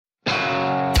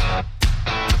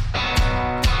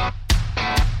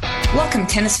Welcome,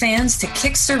 tennis fans, to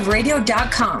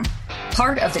KickServeRadio.com,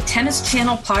 part of the Tennis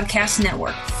Channel Podcast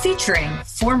Network, featuring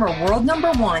former world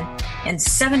number one and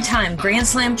 7-time Grand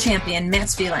Slam champion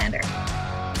Mats Wilander,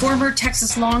 former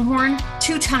Texas Longhorn,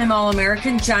 2-time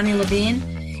All-American Johnny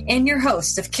Levine, and your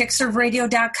host of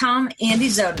KickServeRadio.com, Andy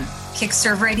Zoden.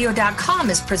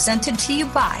 KickServeRadio.com is presented to you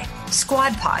by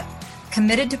SquadPod,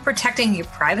 committed to protecting your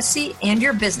privacy and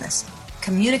your business.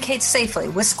 Communicate safely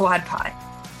with SquadPod.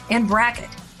 And Bracket,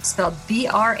 spelled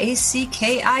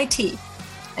B-R-A-C-K-I-T,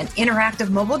 an interactive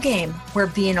mobile game where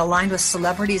being aligned with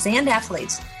celebrities and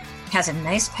athletes has a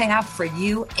nice payoff for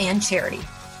you and charity.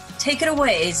 Take it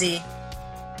away, AZ.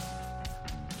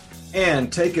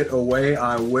 And take it away,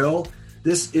 I will.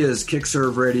 This is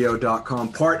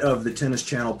KickServeRadio.com, part of the Tennis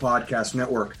Channel Podcast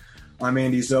Network. I'm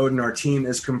Andy Zoden. Our team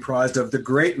is comprised of the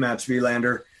great Mats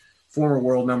Wilander, former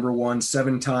world number one,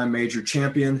 7-time major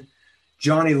champion,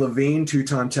 Johnny Levine,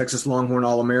 2-time Texas Longhorn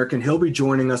All-American. He'll be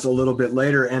joining us a little bit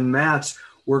later. And Mats,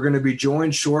 we're going to be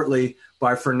joined shortly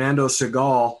by Fernando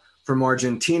Segal from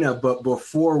Argentina. But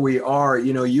before we are,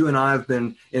 you and I have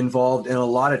been involved in a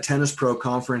lot of tennis pro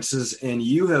conferences, and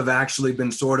you have actually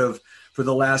been sort of, for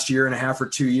the last year and a half or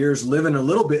 2 years, living a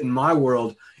little bit in my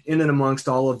world, in and amongst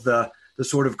all of the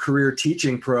sort of career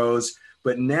teaching pros.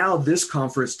 But now this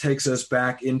conference takes us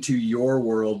back into your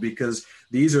world, because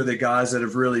these are the guys that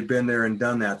have really been there and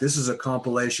done that. This is a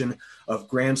compilation of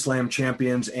Grand Slam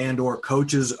champions and or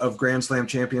coaches of Grand Slam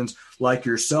champions like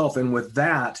yourself. And with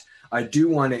that, I do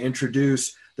want to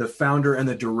introduce the founder and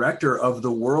the director of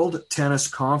the World Tennis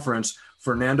Conference,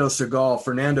 Fernando Segal.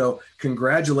 Fernando,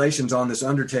 congratulations on this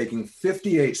undertaking.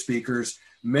 58 speakers,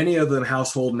 many of them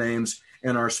household names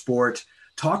in our sport.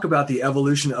 Talk about the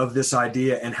evolution of this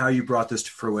idea and how you brought this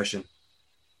to fruition.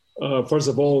 First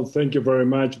of all, thank you very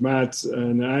much, Matt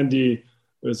and Andy.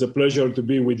 It's a pleasure to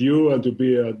be with you and to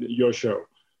be at your show.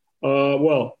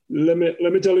 Well, let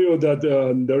me tell you that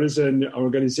there is an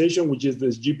organization which is the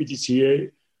GPTCA.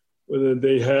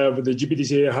 The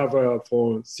GPTCA have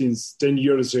since 10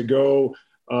 years ago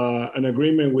an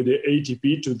agreement with the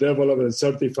ATP to develop and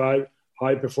certify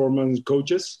high performance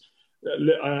coaches.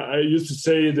 I used to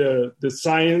say the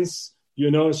science,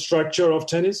 structure of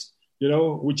tennis,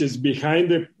 which is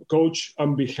behind the coach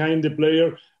and behind the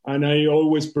player. And I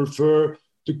always prefer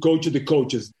to coach the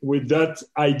coaches. With that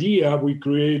idea, we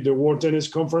create the World Tennis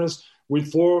Conference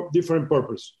with 4 different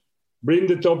purposes. Bring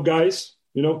the top guys,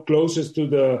 closest to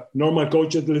the normal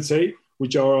coaches, let's say,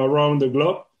 which are around the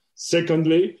globe.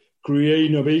 Secondly,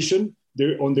 create innovation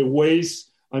on the ways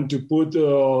and to put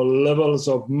levels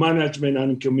of management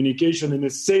and communication in the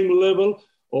same level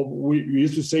of, we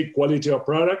used to say, quality of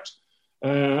product.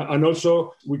 And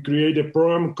also we create a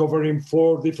program covering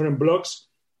 4 different blocks,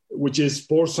 which is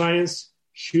sports science,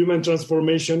 human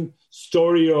transformation,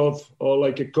 story of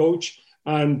like a coach,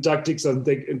 and tactics and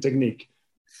technique.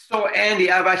 So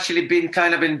Andy, I've actually been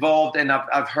kind of involved, and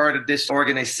I've heard of this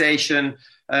organization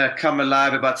come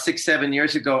alive about 6-7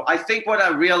 years ago. I think what I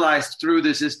realized through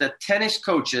this is that tennis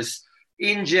coaches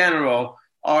in general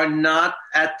are not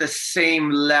at the same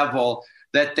level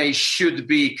that they should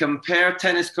be. Compare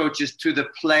tennis coaches to the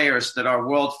players that are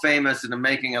world famous and are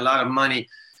making a lot of money,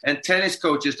 and tennis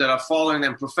coaches that are following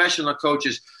them, professional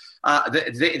coaches.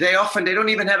 They often don't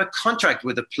even have a contract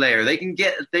with a player. They can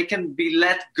be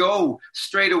let go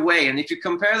straight away. And if you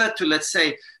compare that to, let's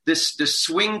say, the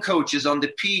swing coaches on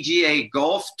the PGA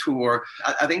Golf Tour,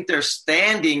 I think their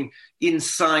standing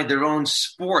inside their own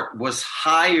sport was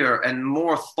higher and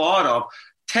more thought of.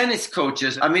 Tennis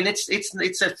coaches, I mean,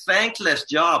 it's a thankless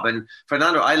job. And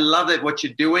Fernando, I love it what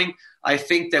you're doing. I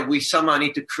think that we somehow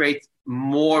need to create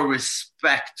more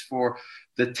respect for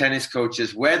the tennis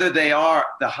coaches, whether they are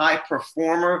the high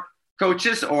performer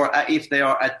coaches or if they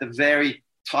are at the very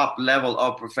top level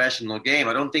of professional game.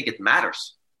 I don't think it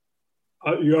matters.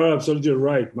 You are absolutely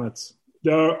right, Mats.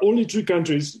 There are only 3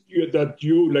 countries that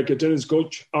you, like a tennis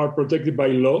coach, are protected by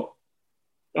law,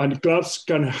 and clubs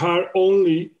can hire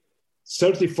only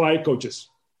certified coaches.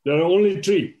 There are only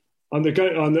 3. Around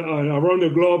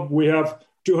the globe, we have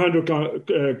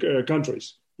 200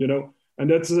 countries, and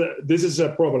this is a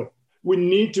problem. We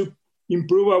need to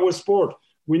improve our sport.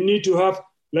 We need to have,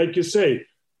 like you say,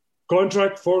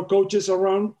 contract for coaches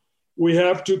around. We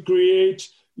have to create,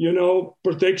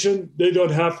 protection. They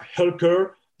don't have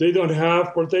healthcare. They don't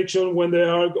have protection when they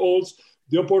are old.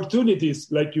 The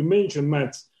opportunities, like you mentioned,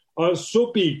 Matt, are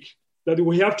so big that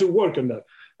we have to work on that.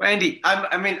 Andy,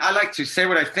 I like to say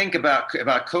what I think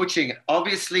about coaching.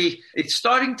 Obviously, it's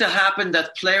starting to happen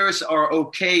that players are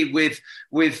okay with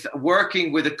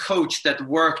working with a coach that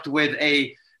worked with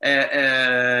a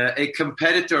a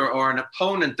competitor or an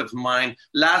opponent of mine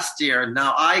last year.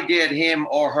 Now I get him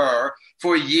or her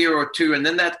for a year or two, and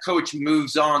then that coach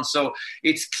moves on. So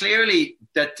it's clearly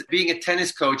that being a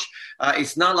tennis coach,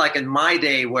 it's not like in my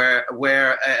day where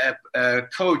a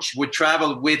coach would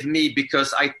travel with me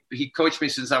because he coached me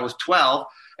since I was 12.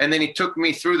 And then he took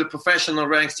me through the professional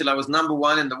ranks till I was number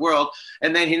one in the world.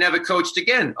 And then he never coached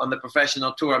again on the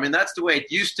professional tour. I mean, that's the way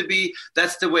it used to be.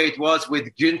 That's the way it was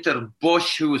with Günther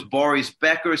Busch, who was Boris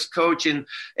Becker's coach in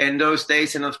those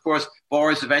days. And of course,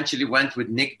 Boris eventually went with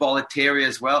Nick Bollettieri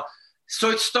as well.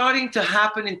 So it's starting to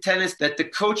happen in tennis that the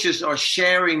coaches are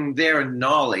sharing their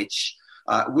knowledge,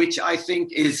 which I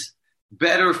think is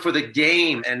better for the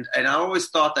game. And I always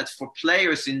thought that for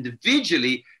players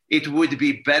individually, it would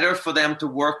be better for them to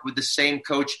work with the same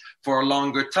coach for a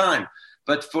longer time.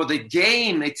 But for the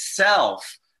game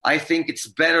itself, I think it's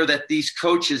better that these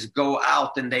coaches go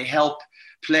out and they help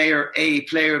player A,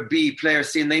 player B, player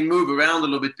C, and they move around a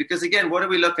little bit. Because again, what are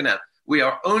we looking at? We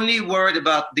are only worried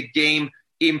about the game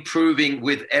improving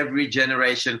with every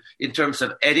generation in terms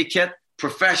of etiquette,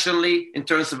 professionally, in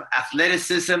terms of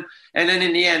athleticism, and then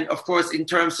in the end, of course, in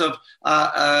terms of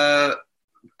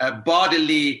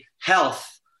bodily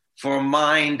health, for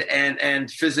mind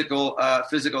and physical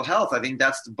health. I think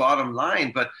that's the bottom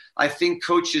line. But I think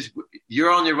coaches, you're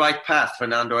on the right path,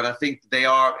 Fernando, and I think they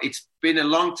are. It's been a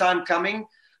long time coming,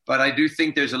 but I do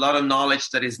think there's a lot of knowledge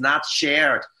that is not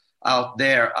shared out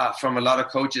there from a lot of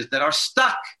coaches that are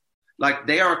stuck, like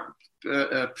they are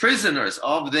prisoners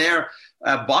of their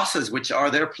bosses, which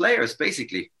are their players,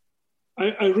 basically.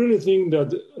 I really think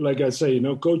that, like I say,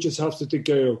 coaches have to take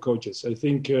care of coaches. I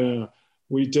think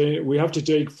we have to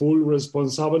take full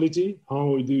responsibility.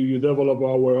 How do you develop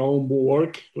our own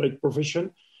work, like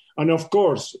profession? And of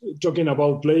course, talking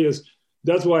about players,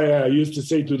 that's why I used to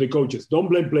say to the coaches, don't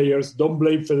blame players, don't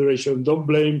blame federation, don't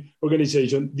blame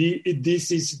organization.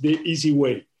 This is the easy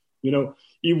way.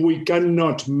 If we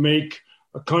cannot make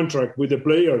a contract with the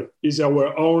player, it's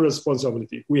our own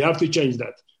responsibility. We have to change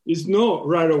that. It's not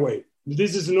right away.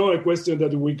 This is not a question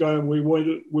that we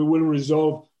will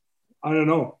resolve, I don't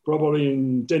know, probably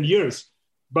in 10 years.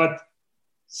 But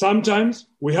sometimes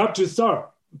we have to start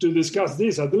to discuss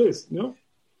this at least,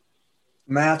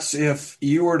 Mats, if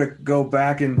you were to go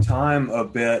back in time a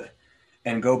bit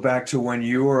and go back to when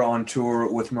you were on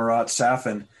tour with Marat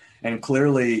Safin, and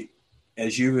clearly,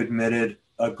 as you admitted,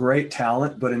 a great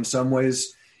talent, but in some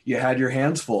ways you had your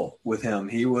hands full with him.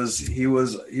 He was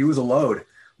a load,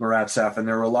 Marat Safin.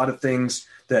 There were a lot of things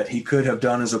that he could have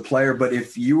done as a player, but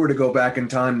if you were to go back in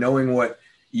time knowing what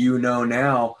you know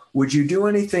now, would you do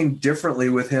anything differently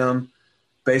with him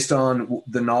based on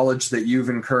the knowledge that you've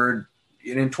incurred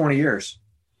in 20 years?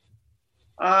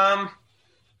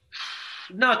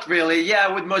 Not really. Yeah,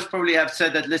 I would most probably have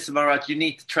said that, listen, Marat, you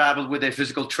need to travel with a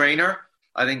physical trainer.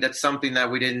 I think that's something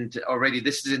that we didn't already.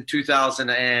 This is in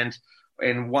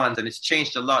 2001, and it's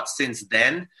changed a lot since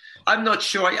then. I'm not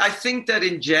sure. I think that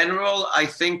in general, I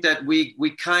think that we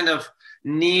kind of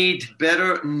need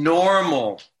better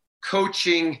normal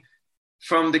coaching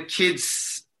from the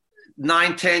kids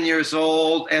 9, 10 years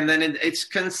old, and then it's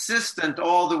consistent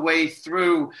all the way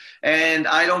through. And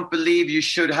I don't believe you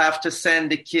should have to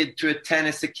send a kid to a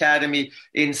tennis academy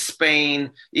in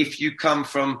Spain if you come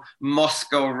from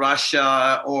Moscow,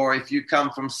 Russia, or if you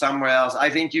come from somewhere else. I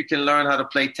think you can learn how to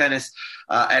play tennis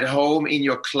at home in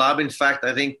your club. In fact,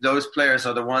 I think those players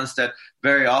are the ones that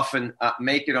very often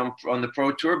make it on the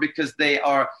pro tour because they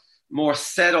are more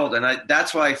settled. And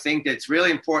that's why I think it's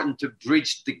really important to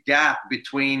bridge the gap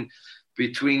between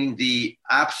the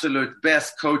absolute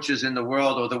best coaches in the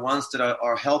world, or the ones that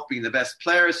are helping the best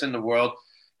players in the world,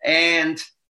 and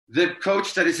the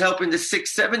coach that is helping the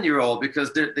 6, 7-year-old,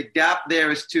 because the gap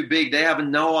there is too big. They have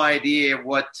no idea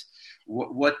what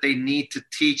they need to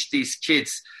teach these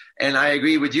kids. And I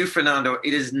agree with you, Fernando.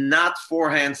 It is not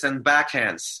forehands and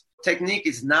backhands. Technique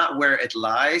is not where it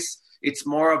lies. It's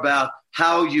more about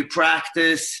how you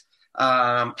practice.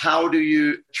 How do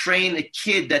you train a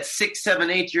kid that's 6, 7,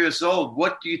 8 years old?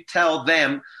 What do you tell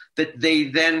them that they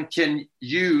then can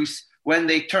use when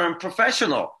they turn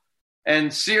professional?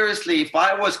 And seriously, if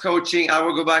I was coaching, I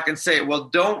would go back and say, well,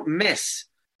 don't miss,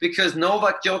 because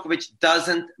Novak Djokovic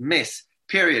doesn't miss,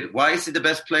 period. Why is he the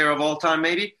best player of all time?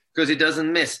 Maybe because he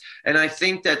doesn't miss. And I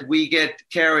think that we get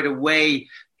carried away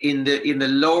in the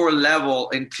lower level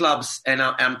in clubs, and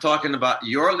I'm talking about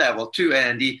your level too,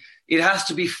 Andy. It has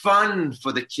to be fun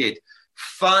for the kid.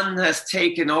 Fun has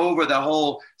taken over the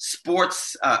whole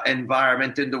sports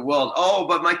environment in the world. Oh,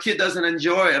 but my kid doesn't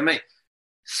enjoy it. I mean,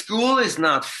 school is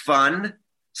not fun.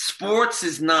 Sports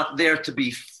is not there to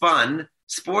be fun.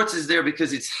 Sports is there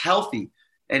because it's healthy.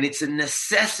 And it's a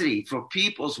necessity for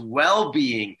people's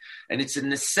well-being. And it's a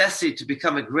necessity to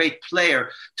become a great player,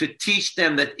 to teach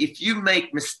them that if you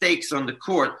make mistakes on the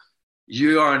court,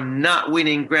 you are not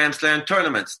winning Grand Slam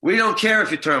tournaments. We don't care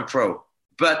if you turn pro,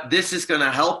 but this is going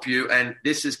to help you, and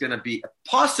this is going to be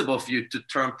possible for you to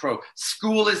turn pro.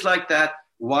 School is like that.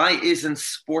 Why isn't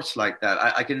sports like that?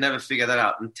 I can never figure that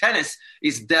out. And tennis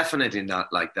is definitely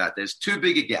not like that. There's too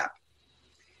big a gap.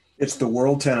 It's the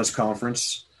World Tennis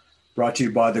Conference, brought to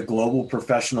you by the Global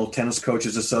Professional Tennis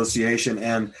Coaches Association.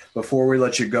 And before we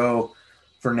let you go,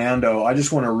 Fernando, I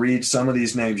just want to read some of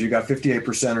these names. You got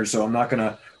 58% or so. I'm not going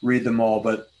to read them all,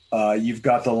 but you've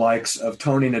got the likes of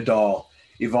Tony Nadal,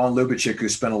 Ivan Lubitschik, who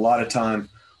spent a lot of time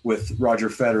with Roger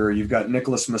Federer. You've got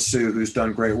Nicholas Massou, who's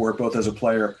done great work both as a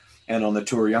player and on the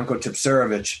tour. Janko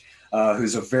Tipsarevic,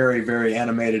 who's a very, very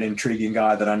animated, intriguing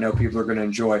guy that I know people are going to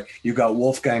enjoy. You've got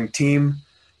Wolfgang Thiem,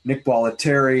 Nick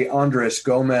Bollettieri, Andres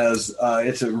Gomez.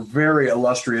 It's a very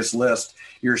illustrious list.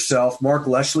 Yourself, Mark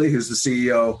Leschly, who's the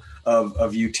CEO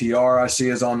of UTR, I see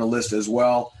is on the list as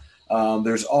well.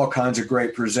 There's all kinds of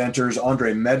great presenters.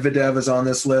 Andre Medvedev is on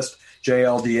this list.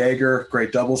 J.L. Dieger,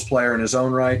 great doubles player in his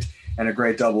own right and a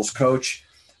great doubles coach.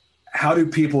 How do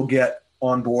people get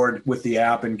on board with the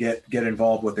app and get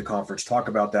involved with the conference? Talk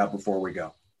about that before we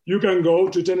go. You can go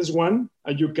to Tennis One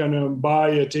and you can buy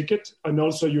a ticket, and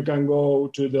also you can go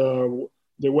to the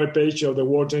webpage of the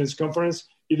World Tennis Conference.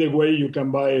 Either way, you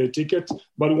can buy a ticket.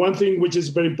 But one thing which is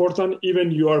very important,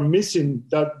 even you are missing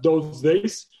those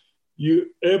days,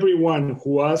 everyone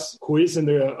who is on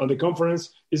the conference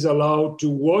is allowed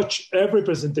to watch every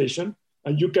presentation,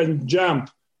 and you can jump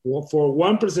for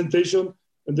one presentation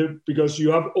because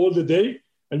you have all the day,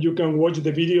 and you can watch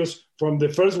the videos from the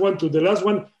first one to the last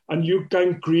one, and you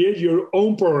can create your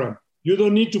own program. You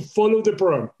don't need to follow the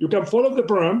program. You can follow the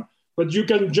program, but you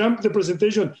can jump the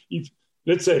presentation. If,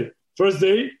 let's say, first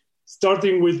day,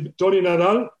 starting with Tony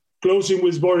Nadal, closing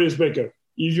with Boris Becker.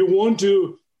 If you want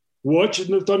to watch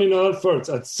Tony Nadal first,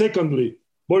 and secondly,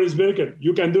 Boris Becker,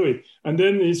 you can do it. And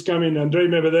then it's coming Andrei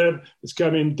Medvedev, it's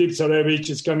coming Tipsarevic,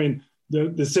 it's coming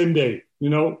the same day. You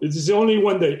know, it is only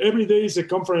one day. Every day is a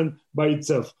conference by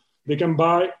itself. They can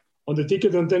buy on the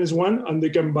ticket on Tennis One, and they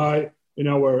can buy in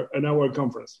our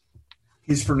conference.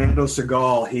 He's Fernando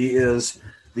Segal. He is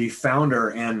the founder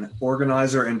and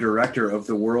organizer and director of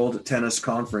the World Tennis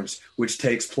Conference, which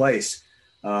takes place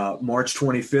March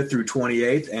 25th through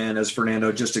 28th. And as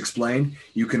Fernando just explained,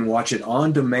 you can watch it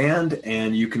on demand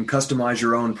and you can customize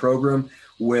your own program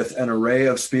with an array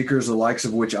of speakers, the likes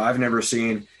of which I've never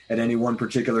seen at any one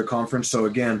particular conference. So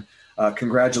again,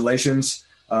 congratulations.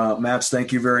 Mats,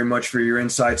 thank you very much for your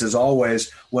insights as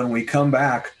always. When we come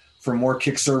back for more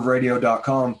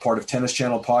KickServeRadio.com, part of Tennis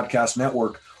Channel Podcast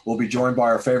Network, we'll be joined by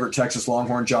our favorite Texas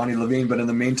Longhorn, Johnny Levine. But in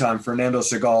the meantime, Fernando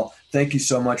Segal, thank you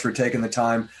so much for taking the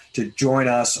time to join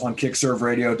us on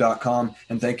KickServeRadio.com.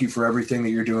 And thank you for everything that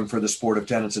you're doing for the sport of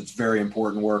tennis. It's very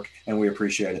important work, and we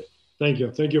appreciate it. Thank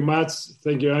you. Thank you, Mats.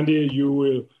 Thank you, Andy.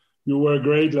 You were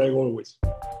great, like always.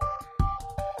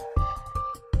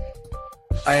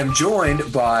 I am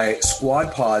joined by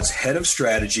Squad Pod's head of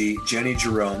strategy, Jenny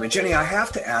Jerome. And Jenny, I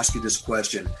have to ask you this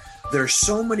question. There's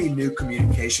so many new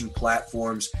communication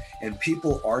platforms, and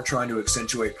people are trying to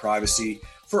accentuate privacy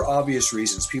for obvious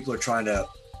reasons. People are trying to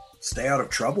stay out of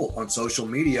trouble on social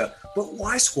media. But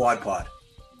why Squad Pod?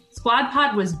 Squad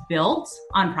Pod was built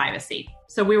on privacy.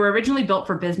 So we were originally built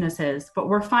for businesses, but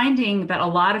we're finding that a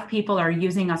lot of people are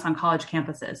using us on college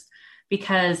campuses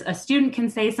because a student can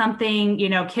say something,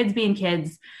 kids being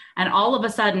kids, and all of a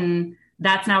sudden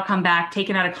that's now come back,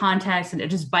 taken out of context, and it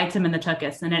just bites them in the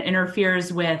tuchus, and it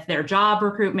interferes with their job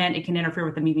recruitment. It can interfere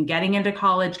with them even getting into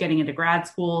college, getting into grad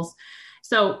schools.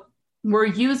 So we're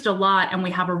used a lot, and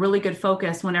we have a really good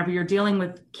focus whenever you're dealing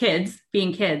with kids,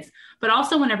 being kids, but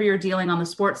also whenever you're dealing on the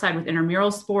sports side with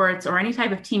intramural sports or any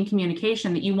type of team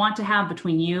communication that you want to have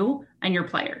between you and your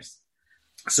players.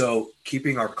 So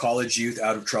keeping our college youth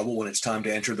out of trouble when it's time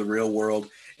to enter the real world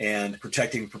and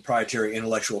protecting proprietary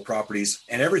intellectual properties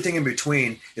and everything in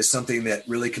between is something that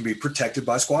really can be protected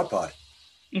by Squad Pod.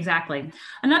 Exactly.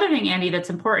 Another thing, Andy, that's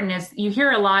important is you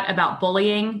hear a lot about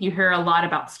bullying. You hear a lot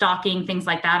about stalking, things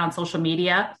like that on social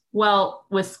media. Well,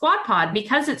 with Squad Pod,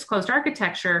 because it's closed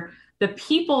architecture, the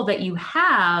people that you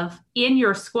have in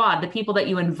your squad, the people that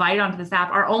you invite onto this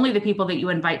app are only the people that you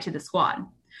invite to the squad.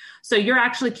 So you're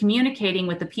actually communicating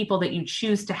with the people that you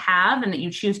choose to have and that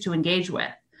you choose to engage with.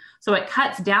 So it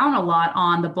cuts down a lot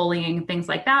on the bullying and things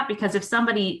like that, because if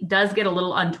somebody does get a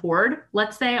little untoward,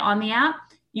 let's say on the app,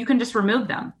 you can just remove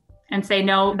them and say,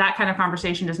 no, that kind of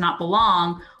conversation does not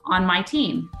belong on my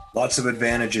team. Lots of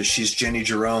advantages. She's Jenny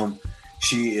Jerome.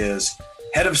 She is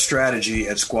Head of Strategy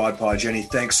at SquadPod. Jenny,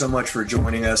 thanks so much for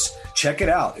joining us. Check it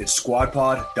out. It's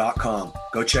squadpod.com.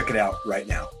 Go check it out right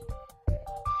now.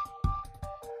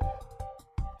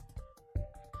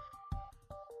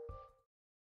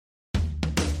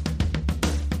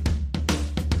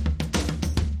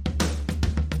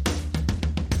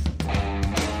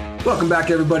 Welcome back,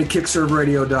 everybody.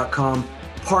 KickServeRadio.com,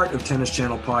 part of Tennis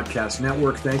Channel Podcast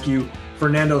Network. Thank you,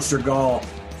 Fernando Sergal,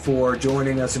 for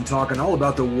joining us and talking all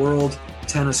about the World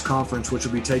Tennis Conference, which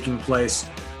will be taking place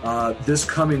this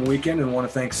coming weekend. And I want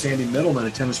to thank Sandy Middleman,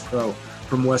 a tennis pro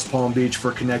from West Palm Beach,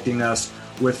 for connecting us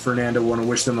with Fernando. I want to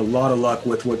wish them a lot of luck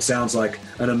with what sounds like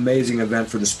an amazing event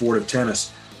for the sport of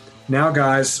tennis. Now,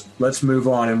 guys, let's move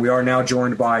on. And we are now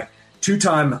joined by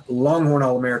two-time Longhorn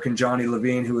All-American Johnny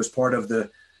Levine, who is part of the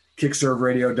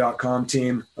KickServeRadio.com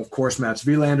team. Of course, Mats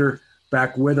Wilander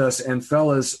back with us. And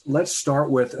fellas, let's start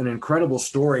with an incredible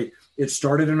story. It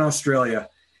started in Australia.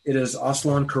 It is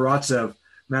Aslan Karatsev.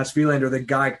 Mats Wilander, the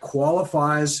guy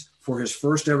qualifies for his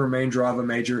first ever main draw of a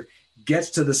major,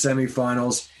 gets to the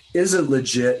semifinals. Is it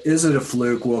legit? Is it a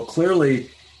fluke? Well,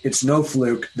 clearly it's no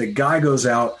fluke. The guy goes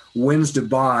out, wins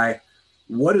Dubai.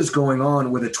 What is going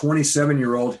on with a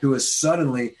 27-year-old who is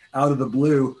suddenly out of the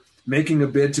blue making a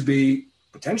bid to be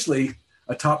potentially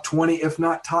a top 20, if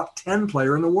not top 10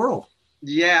 player in the world?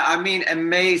 Yeah, I mean,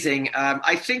 amazing.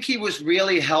 I think he was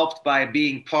really helped by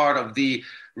being part of the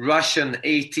Russian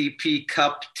ATP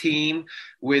Cup team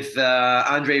with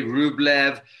Andrei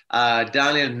Rublev,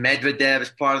 Daniil Medvedev as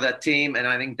part of that team. And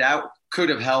I think that could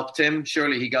have helped him.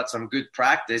 Surely he got some good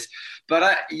practice.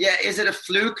 But yeah, is it a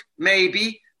fluke?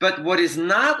 Maybe. But what is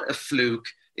not a fluke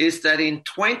is that in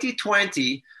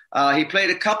 2020, he played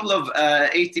a couple of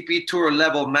ATP Tour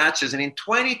level matches. And in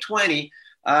 2020,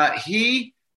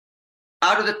 he,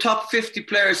 out of the top 50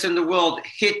 players in the world,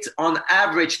 hit on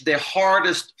average the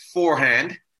hardest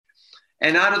forehand.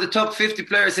 And out of the top 50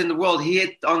 players in the world, he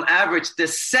hit on average the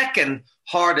second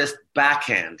hardest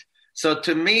backhand. So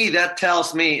to me, that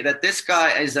tells me that this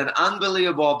guy is an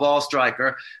unbelievable ball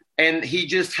striker, and he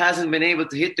just hasn't been able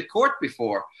to hit the court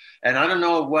before. And I don't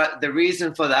know what the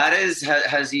reason for that is.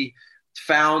 Has he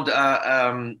found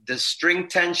the string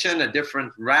tension, a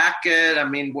different racket? I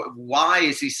mean, why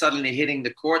is he suddenly hitting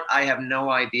the court? I have no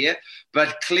idea.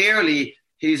 But clearly,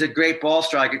 he's a great ball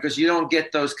striker, because you don't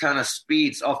get those kind of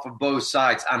speeds off of both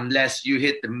sides unless you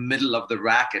hit the middle of the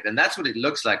racket. And that's what it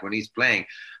looks like when he's playing.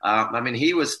 I mean,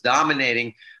 he was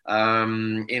dominating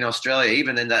in Australia,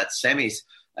 even in that semis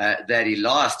that he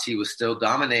lost, he was still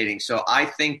dominating. So I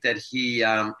think that he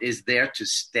is there to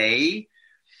stay.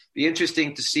 Be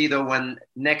interesting to see, though, when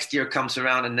next year comes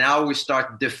around and now we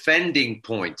start defending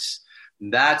points.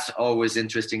 That's always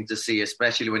interesting to see,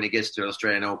 especially when he gets to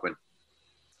Australian Open.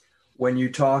 When you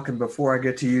talk, and before I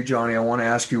get to you, Johnny, I want to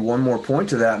ask you one more point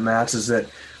to that, Mats, is that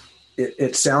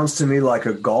it sounds to me like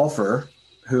a golfer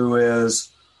who is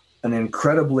an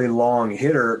incredibly long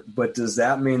hitter, but does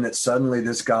that mean that suddenly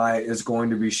this guy is going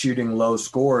to be shooting low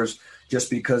scores just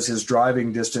because his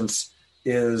driving distance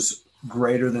is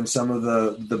greater than some of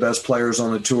the best players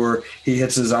on the tour? He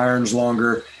hits his irons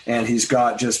longer, and he's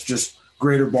got just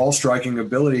greater ball striking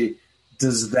ability.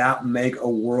 Does that make a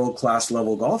world-class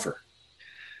level golfer?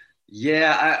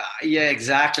 Yeah,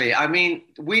 exactly. I mean,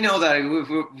 we know that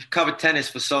we've covered tennis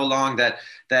for so long that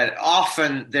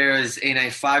often there is, in a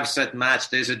 5-set match,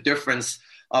 there's a difference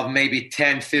of maybe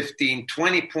 10, 15,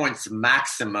 20 points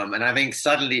maximum. And I think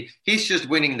suddenly he's just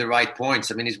winning the right points.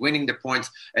 I mean, he's winning the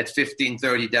points at 15,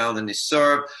 30 down on his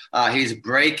serve. He's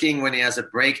breaking when he has a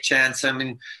break chance. I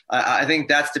mean, I think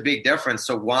that's the big difference.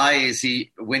 So why is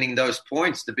he winning those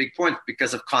points, the big points?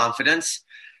 Because of confidence.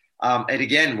 And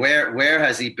again, where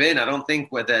has he been? I don't think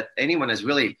that anyone has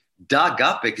really dug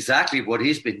up exactly what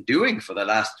he's been doing for the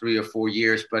last 3 or 4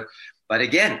 years. But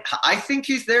again, I think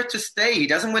he's there to stay. He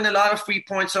doesn't win a lot of free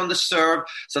points on the serve,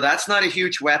 so that's not a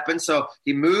huge weapon. So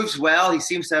he moves well. He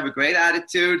seems to have a great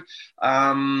attitude.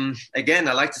 Again,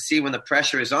 I like to see when the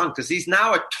pressure is on, because he's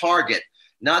now a target,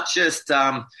 not just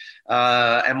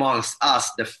amongst us,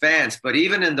 the fans, but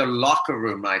even in the locker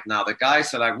room right now. The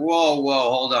guys are like, whoa,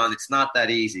 hold on. It's not that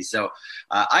easy. So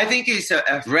I think he's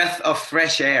a breath of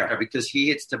fresh air, because he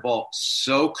hits the ball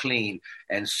so clean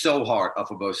and so hard off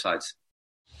of both sides.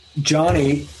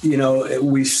 Johnny,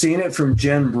 we've seen it from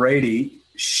Jen Brady.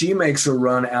 She makes a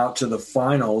run out to the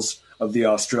finals of the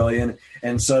Australian,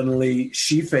 and suddenly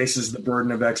she faces the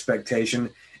burden of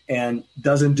expectation and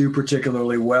doesn't do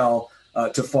particularly well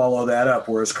to follow that up,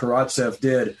 whereas Karatsev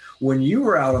did. When you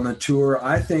were out on the tour,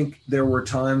 I think there were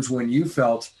times when you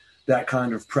felt that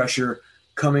kind of pressure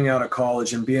coming out of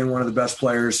college and being one of the best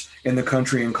players in the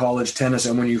country in college tennis.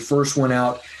 And when you first went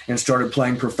out and started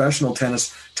playing professional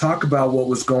tennis, talk about what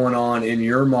was going on in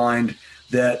your mind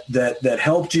that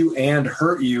helped you and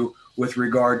hurt you with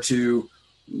regard to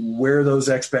where those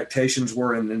expectations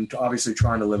were and obviously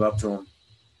trying to live up to them.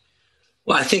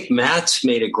 Well, I think Matt's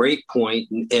made a great point,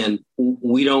 and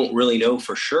we don't really know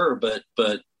for sure, but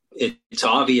it's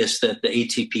obvious that the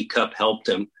ATP Cup helped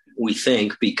him, we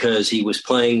think, because he was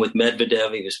playing with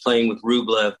Medvedev, he was playing with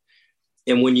Rublev.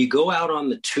 And when you go out on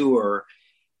the tour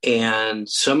and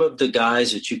some of the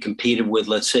guys that you competed with,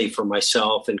 let's say for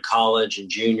myself in college and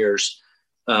juniors,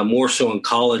 more so in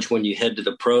college when you head to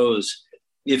the pros,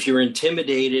 if you're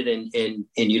intimidated and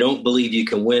you don't believe you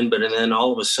can win, but and then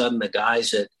all of a sudden the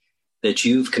guys that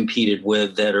you've competed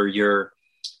with that are your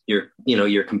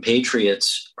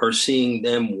compatriots are seeing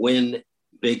them win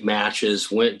big matches,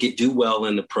 do well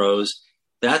in the pros,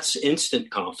 that's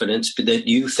instant confidence that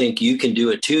you think you can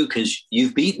do it too because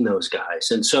you've beaten those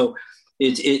guys. And so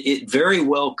it very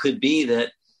well could be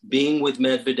that being with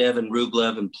Medvedev and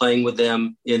Rublev and playing with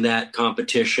them in that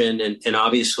competition and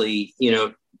obviously,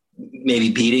 maybe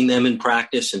beating them in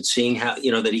practice and seeing how,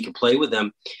 that he could play with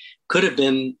them could have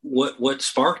been what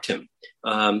sparked him.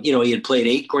 He had played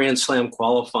 8 Grand Slam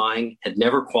qualifying, had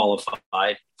never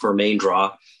qualified for a main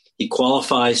draw. He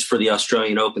qualifies for the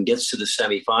Australian Open, gets to the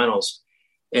semifinals.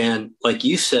 And like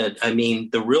you said, I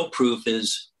mean, the real proof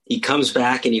is he comes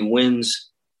back and he wins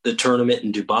the tournament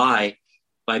in Dubai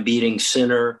by beating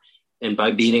Sinner and by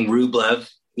beating Rublev,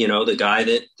 the guy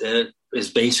that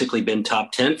has basically been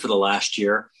top 10 for the last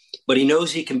year. But he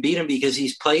knows he can beat him because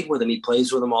he's played with him. He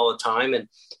plays with him all the time.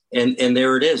 And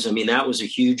there it is. I mean, that was a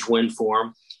huge win for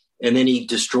him. And then he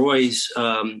destroys,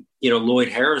 Lloyd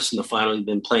Harris in the final. He's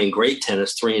been playing great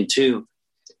tennis, 3-2.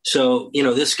 So,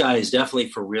 this guy is definitely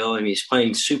for real. I mean, he's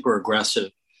playing super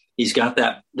aggressive. He's got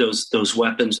those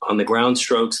weapons on the ground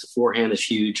strokes. The forehand is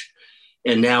huge.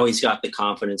 And now he's got the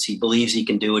confidence. He believes he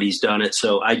can do it. He's done it.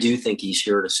 So I do think he's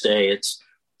here to stay. It's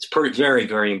very,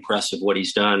 very impressive what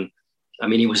he's done. I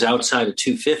mean, he was outside of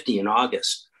 250 in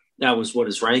August. That was what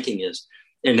his ranking is.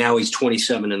 And now he's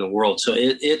 27 in the world. So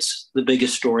it's the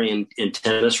biggest story in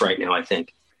tennis right now, I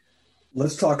think.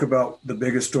 Let's talk about the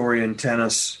biggest story in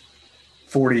tennis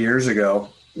 40 years ago,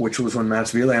 which was when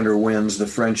Mats Wilander wins the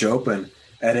French Open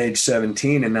at age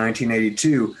 17 in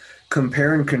 1982.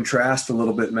 Compare and contrast a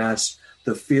little bit, Mats,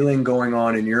 the feeling going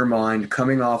on in your mind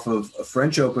coming off of a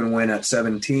French Open win at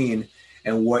 17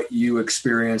 and what you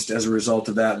experienced as a result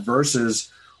of that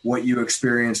versus what you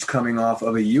experienced coming off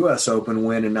of a U.S. Open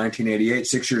win in 1988,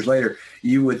 6 years later.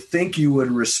 You would think you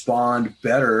would respond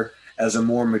better as a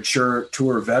more mature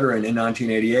tour veteran in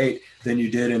 1988 than you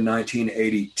did in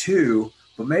 1982,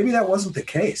 but maybe that wasn't the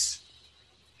case.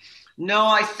 No,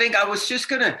 I think I was just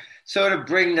going to sort of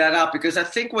bring that up because I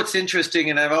think what's interesting,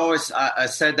 and I've always I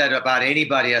said that about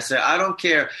anybody. I said, I don't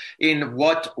care in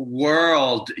what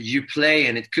world you play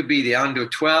in. It could be the under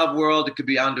 12 world. It could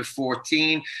be under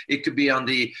 14. It could be on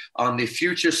the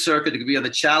future circuit. It could be on the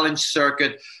challenge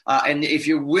circuit. And if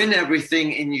you win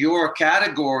everything in your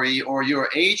category or your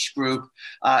age group,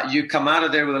 you come out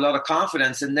of there with a lot of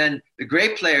confidence. And then the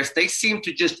great players, they seem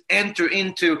to just enter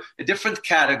into a different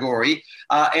category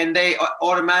and they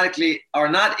automatically are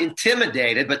not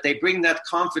intimidated, but they bring that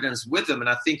confidence with them. And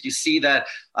I think you see that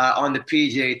on the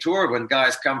PGA Tour when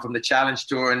guys come from the Challenge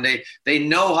Tour and they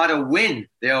know how to win,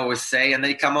 they always say, and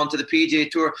they come onto the PGA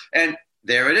Tour and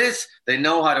there it is. They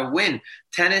know how to win.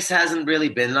 Tennis hasn't really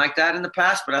been like that in the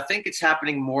past, but I think it's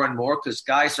happening more and more because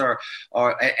guys are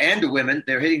and the women,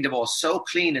 they're hitting the ball so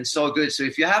clean and so good. So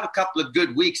if you have a couple of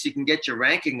good weeks, you can get your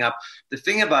ranking up. The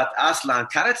thing about Aslan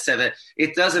Karatsev,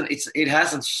 it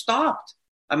hasn't stopped.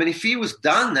 I mean, if he was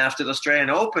done after the Australian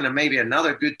Open and maybe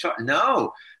another good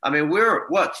no. I mean, we're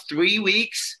 3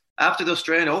 weeks after the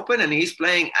Australian Open and he's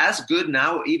playing as good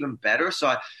now, even better.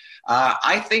 So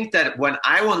I think that when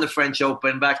I won the French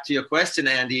Open, back to your question,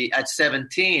 Andy, at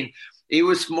 17, it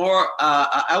was more,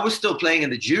 I was still playing in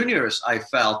the juniors, I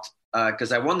felt,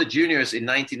 because I won the juniors in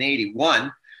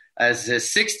 1981 as a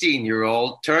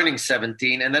 16-year-old, turning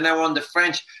 17, and then I won the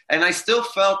French, and I still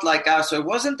felt like, so it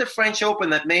wasn't the French Open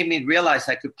that made me realize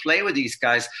I could play with these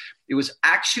guys. It was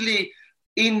actually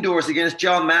indoors against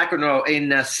John McEnroe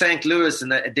in St. Louis in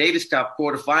the Davis Cup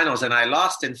quarterfinals, and I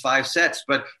lost in 5 sets,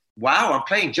 but wow, I'm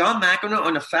playing John McEnroe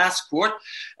on a fast court.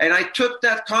 And I took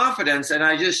that confidence and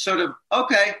I just sort of,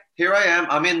 okay, here I am.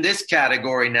 I'm in this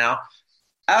category now.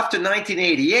 After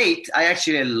 1988, I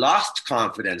actually lost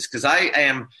confidence because I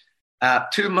am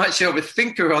too much of a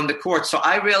thinker on the court. So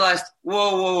I realized,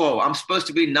 whoa. I'm supposed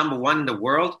to be number one in the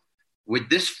world with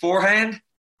this forehand.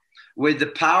 with the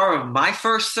power of my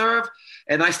first serve.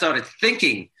 And I started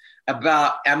thinking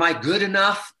about, am I good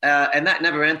enough? And that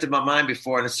never entered my mind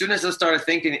before. And as soon as I started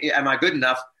thinking, am I good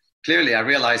enough? Clearly, I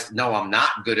realized, no, I'm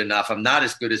not good enough. I'm not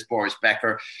as good as Boris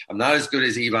Becker. I'm not as good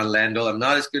as Ivan Lendl. I'm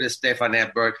not as good as Stefan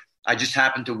Edberg. I just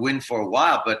happened to win for a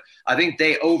while. But I think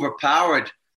they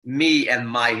overpowered me and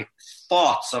my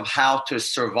thoughts of how to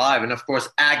survive. And, of course,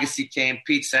 Agassi came,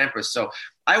 Pete Sampras. So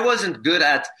I wasn't good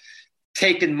at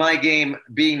taking my game,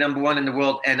 being number one in the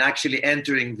world, and actually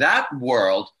entering that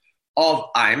world of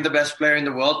I'm the best player in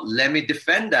the world. Let me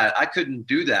defend that. I couldn't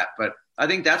do that. But I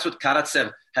think that's what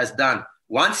Karatsev has done.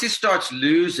 Once he starts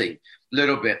losing a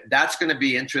little bit, that's going to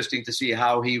be interesting to see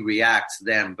how he reacts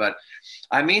then. But,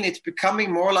 I mean, it's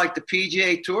becoming more like the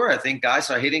PGA Tour. I think guys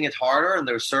are hitting it harder and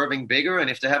they're serving bigger. And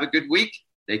if they have a good week,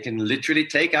 they can literally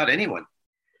take out anyone.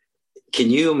 Can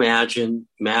you imagine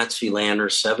Mats Wilander,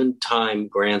 7-time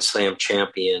Grand Slam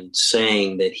champion,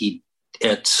 saying that he,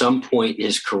 at some point in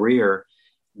his career,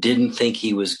 didn't think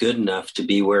he was good enough to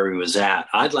be where he was at?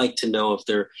 I'd like to know if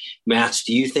Mats,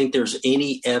 do you think there's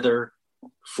any other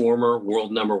former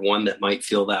world number one that might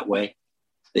feel that way,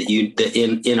 that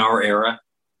in our era?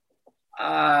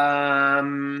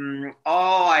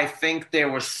 I think there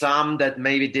were some that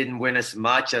maybe didn't win as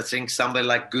much. I think somebody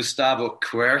like Gustavo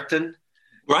Kuerten.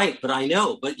 Right, but I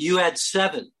know. But you had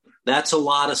 7. That's a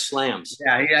lot of slams.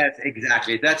 Yeah,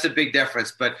 exactly. That's a big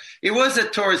difference. But it was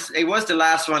the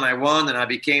last one I won, and I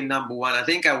became number one. I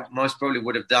think I most probably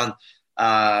would have done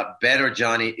better,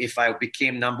 Johnny, if I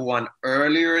became number one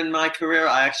earlier in my career.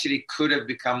 I actually could have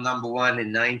become number one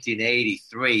in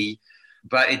 1983,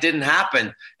 but it didn't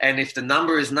happen. And if the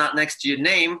number is not next to your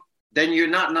name, then you're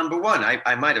not number one.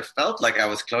 I might have felt like I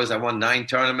was close. I won 9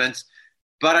 tournaments,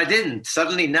 but I didn't.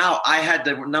 Suddenly now I had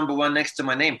the number one next to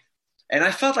my name. And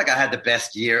I felt like I had the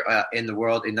best year in the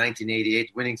world in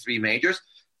 1988, winning 3 majors.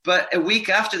 But a week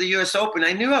after the US Open,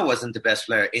 I knew I wasn't the best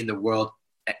player in the world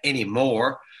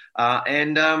anymore.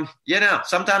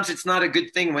 Sometimes it's not a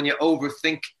good thing when you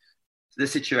overthink the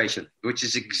situation, which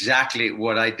is exactly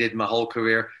what I did my whole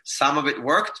career. Some of it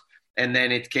worked, and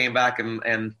then it came back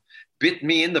and bit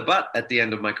me in the butt at the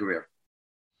end of my career.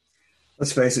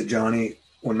 Let's face it, Johnny,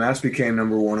 when Mats became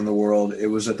number one in the world, it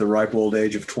was at the ripe old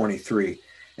age of 23.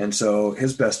 And so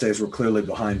his best days were clearly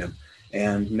behind him.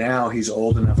 And now he's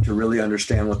old enough to really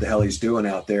understand what the hell he's doing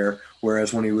out there.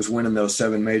 Whereas when he was winning those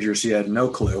 7 majors, he had no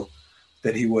clue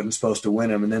that he wasn't supposed to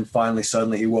win them. And then finally,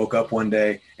 suddenly he woke up one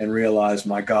day and realized,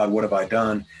 my God, what have I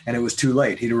done? And it was too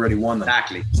late. He'd already won them.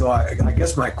 Exactly. So I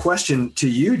guess my question to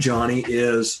you, Johnny,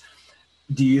 is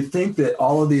do you think that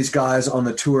all of these guys on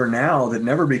the tour now that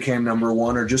never became number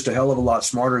one are just a hell of a lot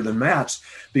smarter than Mats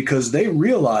because they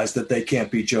realize that they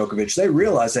can't beat Djokovic, they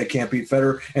realize they can't beat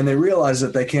Federer, and they realize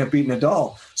that they can't beat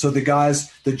Nadal? So the guys,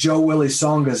 the Joe Willie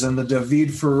Tsongas and the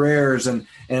David Ferrers and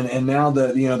now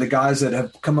the guys that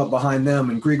have come up behind them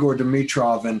and Grigor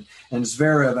Dimitrov and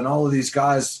Zverev and all of these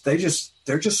guys, they're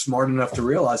just smart enough to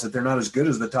realize that they're not as good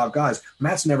as the top guys.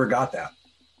 Mats never got that.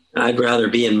 I'd rather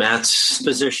be in Matt's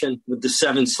position with the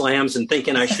 7 slams and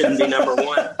thinking I shouldn't be number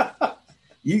one.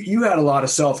 You had a lot of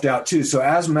self-doubt too. So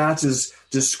as Mats is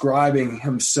describing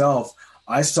himself,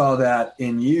 I saw that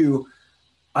in you.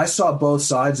 I saw both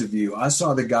sides of you. I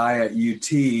saw the guy at UT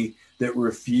that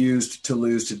refused to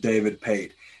lose to David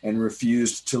Pate and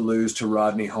refused to lose to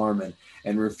Rodney Harman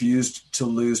and refused to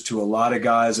lose to a lot of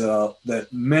guys that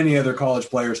many other college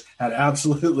players had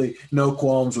absolutely no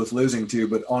qualms with losing to.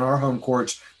 But on our home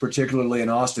courts, particularly in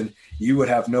Austin, you would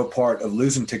have no part of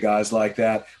losing to guys like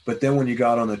that. But then when you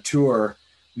got on the tour,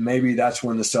 maybe that's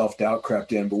when the self-doubt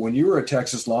crept in. But when you were a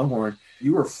Texas Longhorn,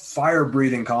 you were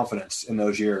fire-breathing confidence in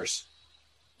those years.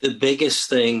 The biggest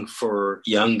thing for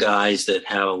young guys that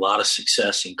have a lot of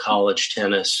success in college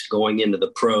tennis going into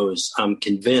the pros, I'm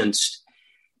convinced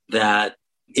that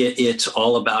it's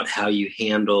all about how you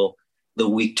handle the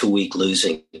week-to-week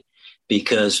losing,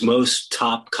 because most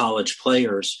top college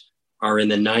players are in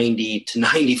the 90 to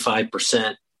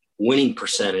 95% winning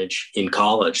percentage in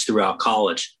college, throughout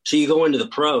college. So you go into the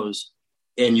pros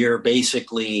and you're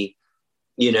basically,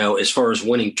 as far as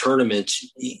winning tournaments,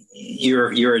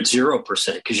 you're at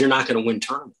 0% because you're not going to win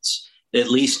tournaments, at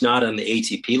least not on the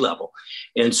ATP level.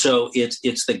 And so it's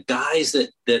the guys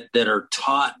that are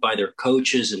taught by their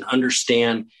coaches and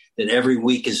understand that every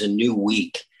week is a new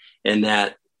week and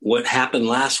that what happened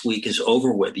last week is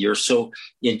over with.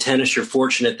 In tennis, you're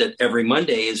fortunate that every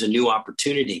Monday is a new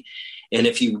opportunity. And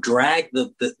if you drag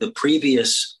the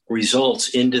previous results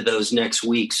into those next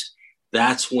weeks,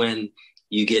 that's when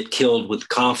you get killed with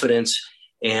confidence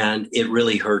and it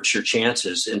really hurts your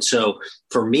chances. And so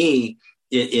for me,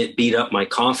 it beat up my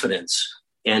confidence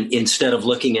And instead of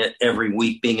looking at every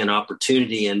week being an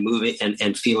opportunity and moving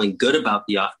and feeling good about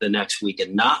the next week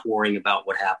and not worrying about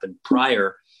what happened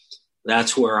prior,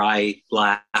 that's where I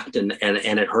lacked and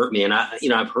it hurt me. And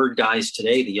I've heard guys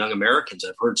today, the young Americans,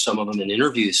 I've heard some of them in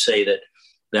interviews say that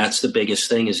that's the biggest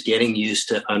thing, is getting used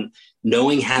to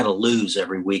knowing how to lose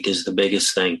every week is the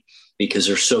biggest thing, because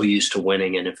they're so used to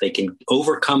winning. And if they can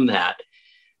overcome that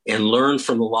and learn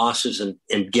from the losses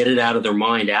and get it out of their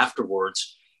mind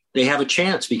afterwards, they have a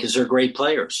chance, because they're great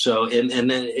players. So, and then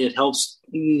it helps,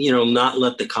 not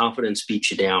let the confidence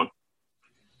beat you down.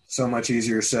 So much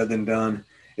easier said than done.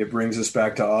 It brings us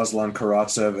back to Aslan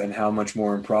Karatsev and how much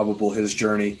more improbable his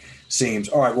journey seems.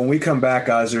 All right, when we come back,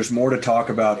 guys, there's more to talk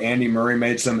about. Andy Murray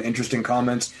made some interesting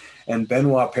comments, and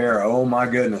Benoit Paire, oh my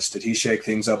goodness, did he shake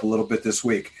things up a little bit this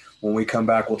week. When we come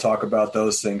back, we'll talk about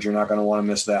those things. You're not going to want to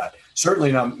miss that.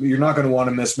 Certainly not. You're not going to want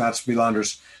to miss Mats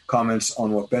Wilander's comments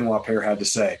on what Benoit Paire had to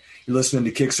say. You're listening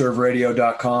to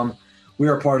KickServeRadio.com. We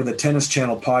are part of the Tennis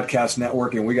Channel Podcast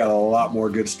Network, and we got a lot more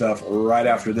good stuff right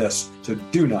after this, so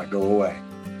do not go away.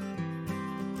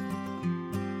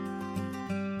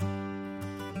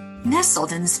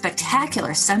 Nestled in the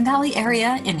spectacular Sun Valley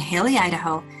area in Haley,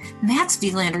 Idaho, Mats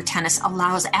Wilander Tennis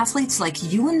allows athletes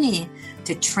like you and me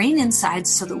to train inside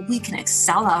so that we can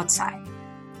excel outside.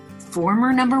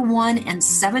 Former number 1 and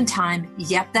 7-time,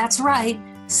 yep, that's right,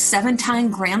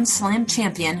 7-time Grand Slam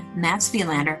champion Mats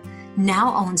Wilander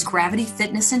now owns Gravity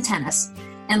Fitness and Tennis.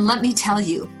 And let me tell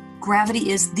you, Gravity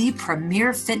is the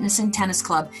premier fitness and tennis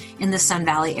club in the Sun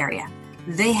Valley area.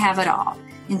 They have it all,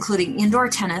 including indoor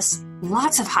tennis,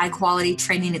 lots of high-quality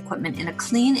training equipment in a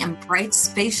clean and bright,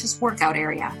 spacious workout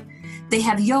area. They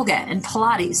have yoga and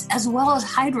Pilates, as well as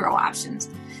hydro options.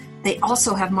 They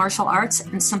also have martial arts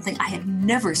and something I have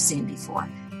never seen before,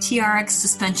 TRX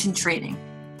suspension training.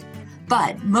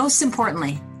 But most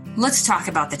importantly, let's talk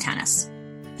about the tennis.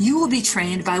 You will be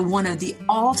trained by one of the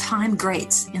all-time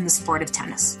greats in the sport of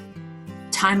tennis.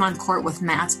 Time on court with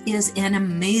Mats is an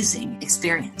amazing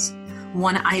experience,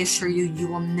 one I assure you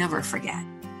will never forget.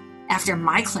 After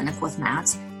my clinic with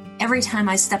Mats, every time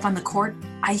I step on the court,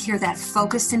 I hear that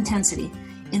focused intensity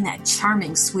in that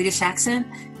charming Swedish accent,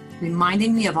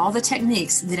 reminding me of all the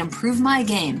techniques that improve my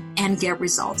game and get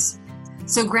results.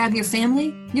 So grab your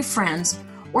family, your friends,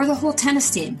 or the whole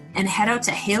tennis team and head out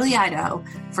to Haley, Idaho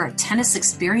for a tennis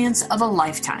experience of a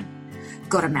lifetime.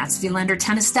 Go to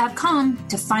MatsWilanderTennis.com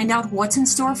to find out what's in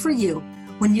store for you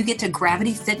when you get to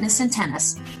Gravity Fitness and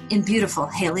Tennis in beautiful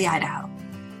Haley, Idaho.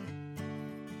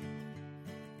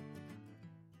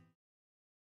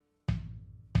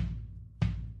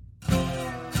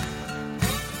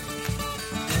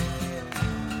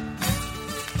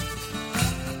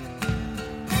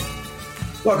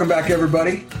 Welcome back,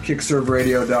 everybody.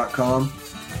 KickServeRadio.com,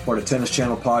 part of Tennis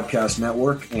Channel Podcast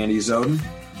Network. Andy Zoden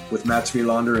with Mats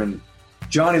Wilander and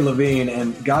Johnny Levine.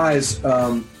 And guys,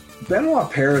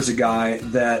 Benoit Paire is a guy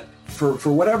that, for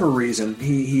whatever reason,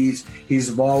 he's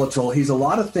volatile. He's a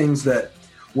lot of things that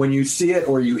when you see it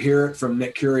or you hear it from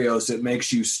Nick Kyrgios, it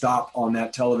makes you stop on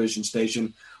that television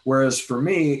station. Whereas for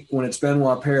me, when it's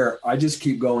Benoit Paire, I just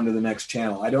keep going to the next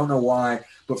channel. I don't know why,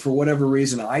 but for whatever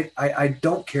reason, I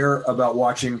don't care about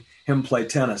watching him play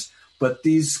tennis. But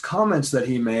these comments that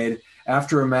he made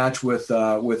after a match with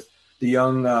the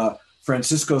young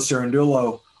Francisco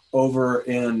Cerundolo over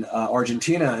in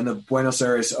Argentina in the Buenos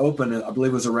Aires Open, I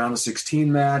believe it was a round of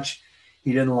 16 match.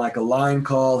 He didn't like a line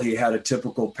call. He had a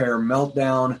typical Paire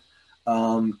meltdown,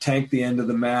 tanked the end of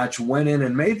the match, went in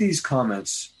and made these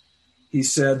comments. He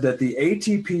said that the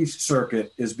ATP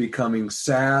circuit is becoming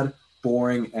sad,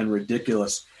 boring, and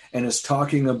ridiculous, and is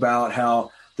talking about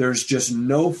how there's just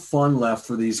no fun left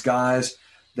for these guys.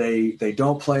 They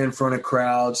don't play in front of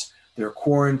crowds. They're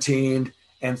quarantined.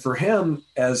 And for him,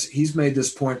 as he's made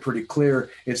this point pretty clear,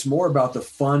 it's more about the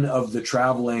fun of the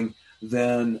traveling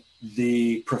than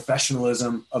the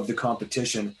professionalism of the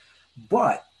competition.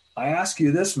 But I ask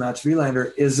you this, Mats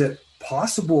Wilander, is it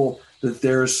possible that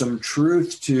there's some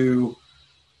truth to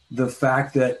the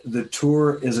fact that the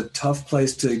tour is a tough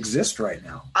place to exist right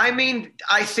now? I mean,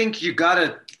 I think you got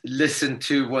to listen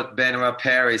to what Benoit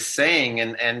Paire is saying.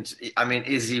 And I mean,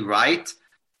 is he right?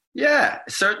 Yeah,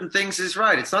 certain things is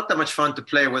right. It's not that much fun to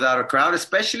play without a crowd,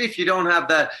 especially if you don't have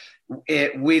that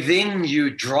within you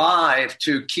drive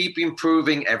to keep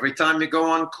improving every time you go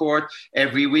on court.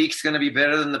 Every week's going to be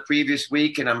better than the previous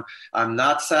week, and I'm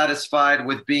not satisfied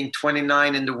with being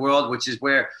 29 in the world, which is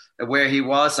where he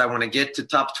was. I want to get to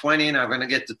top 20, and I'm going to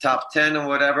get to top 10 or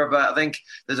whatever. But I think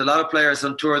there's a lot of players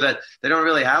on tour that they don't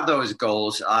really have those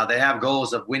goals. They have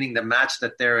goals of winning the match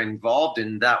that they're involved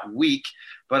in that week.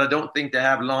 but I don't think they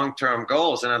have long-term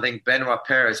goals. And I think Benoit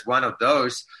Paire is one of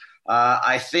those.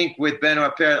 I think with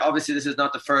Benoit Paire, obviously this is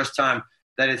not the first time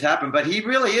that it's happened, but he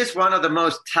really is one of the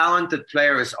most talented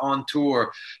players on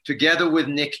tour, together with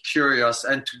Nick Kyrgios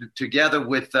and together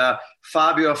with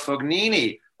Fabio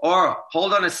Fognini. Or,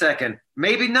 hold on a second,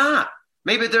 maybe not.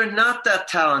 Maybe they're not that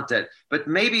talented, but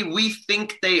maybe we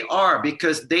think they are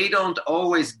because they don't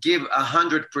always give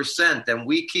 100%. And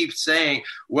we keep saying,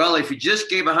 well, if he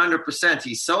just gave 100%,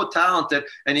 he's so talented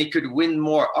and he could win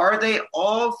more. Are they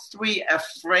all three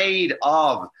afraid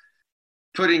of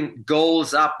putting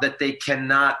goals up that they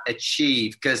cannot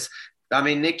achieve? Because, I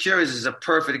mean, Nick Kyrgios is a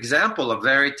perfect example of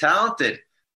very talented.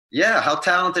 Yeah, how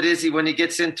talented is he when he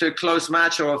gets into a close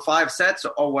match or 5 sets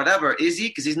or whatever? Is he?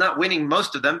 Because he's not winning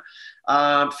most of them.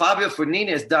 Fabio Fognini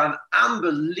has done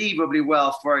unbelievably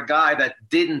well for a guy that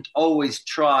didn't always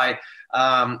try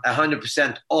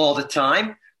 100% all the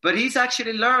time. But he's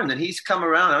actually learned and he's come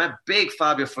around. I'm a big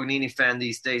Fabio Fognini fan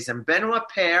these days. And Benoit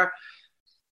Paire,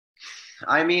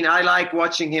 I mean, I like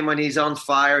watching him when he's on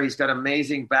fire. He's got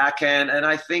amazing backhand. And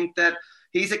I think that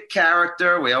he's a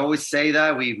character. We always say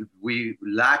that. We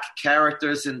lack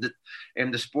characters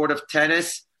in the sport of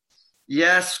tennis.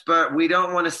 Yes, but we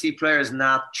don't want to see players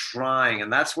not trying.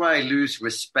 And that's why I lose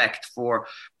respect for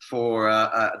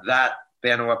that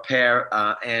Benoit Paire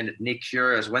and Nick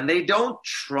Kyrgios. When they don't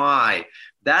try,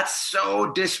 that's so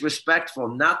disrespectful,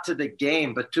 not to the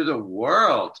game, but to the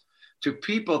world, to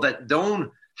people that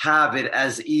don't have it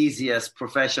as easy as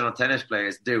professional tennis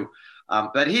players do.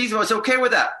 But he was okay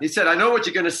with that. He said, I know what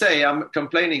you're going to say. I'm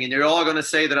complaining, and you're all going to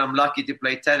say that I'm lucky to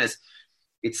play tennis.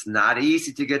 It's not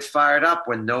easy to get fired up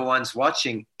when no one's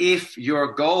watching if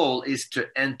your goal is to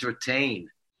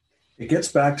entertain. It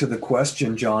gets back to the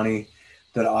question, Johnny,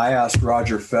 that I asked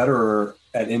Roger Federer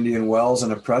at Indian Wells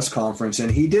in a press conference, and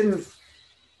he didn't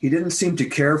seem to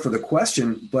care for the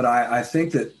question, but I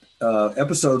think that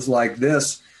episodes like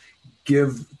this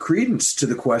give credence to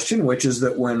the question, which is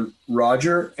that when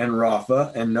Roger and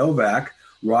Rafa and Novak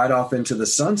ride off into the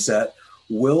sunset,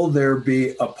 will there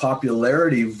be a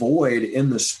popularity void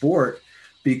in the sport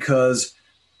because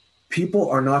people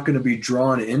are not going to be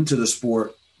drawn into the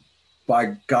sport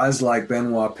by guys like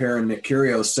Benoit Paire and Nick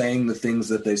Kyrgios saying the things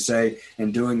that they say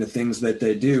and doing the things that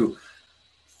they do.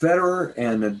 Federer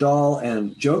and Nadal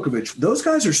and Djokovic, those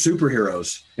guys are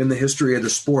superheroes in the history of the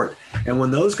sport. And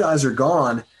when those guys are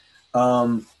gone,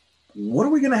 what are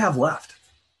we going to have left?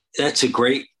 That's a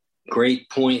great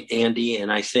point, Andy.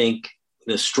 And I think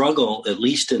the struggle, at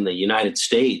least in the United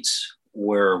States,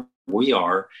 where we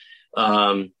are,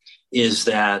 is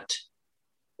that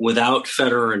without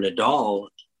Federer and Nadal,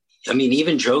 I mean,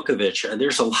 even Djokovic,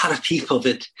 there's a lot of people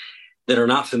that are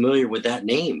not familiar with that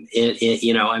name.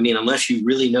 I mean, unless you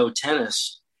really know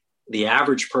tennis, the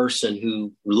average person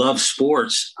who loves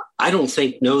sports, I don't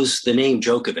think knows the name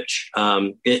Djokovic.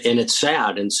 And it's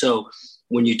sad. And so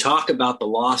when you talk about the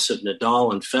loss of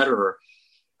Nadal and Federer,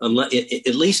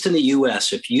 at least in the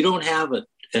U.S., if you don't have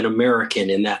an American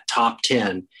in that top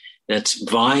 10 that's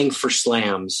vying for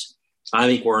slams, I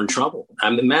think we're in trouble.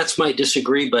 I mean, Mats might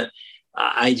disagree, but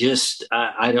I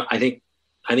think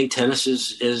tennis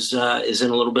is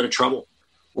in a little bit of trouble.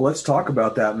 Well, let's talk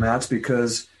about that, Mats,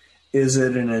 because is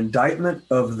it an indictment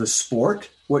of the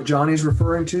sport, what Johnny's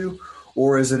referring to,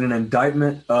 or is it an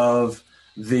indictment of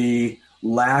the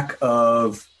lack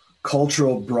of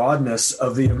cultural broadness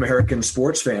of the American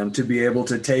sports fan to be able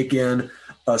to take in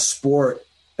a sport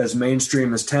as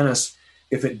mainstream as tennis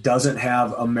if it doesn't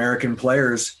have American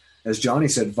players, as Johnny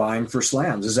said, vying for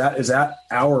slams? Is that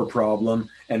our problem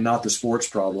and not the sports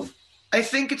problem? I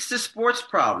think it's the sports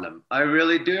problem. I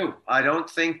really do. I don't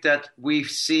think that we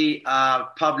see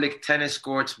public tennis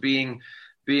courts being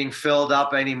filled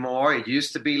up anymore. It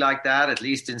used to be like that, at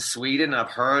least in Sweden. I've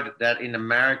heard that in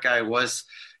America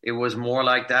it was more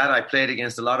like that. I played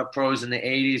against a lot of pros in the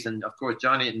 80s. And of course,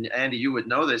 Johnny and Andy, you would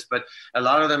know this, but a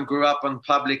lot of them grew up on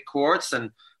public courts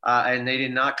and they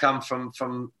did not come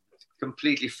from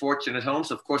completely fortunate homes.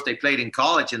 Of course, they played in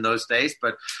college in those days,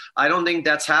 but I don't think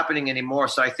that's happening anymore.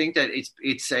 So I think that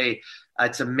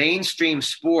it's a mainstream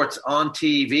sport on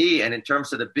TV and in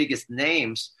terms of the biggest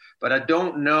names, but I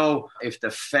don't know if the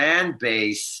fan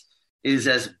base is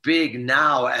as big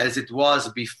now as it was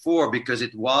before, because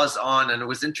it was on, and it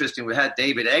was interesting. We had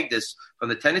David Egdes from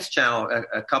the Tennis Channel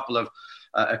a couple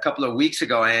of weeks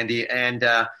ago, Andy, and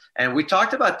we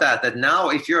talked about that now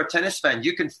if you're a tennis fan,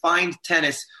 you can find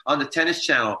tennis on the Tennis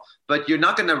Channel, but you're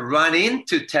not going to run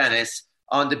into tennis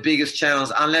on the biggest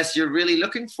channels unless you're really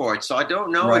looking for it. So I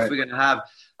don't know if we're going to have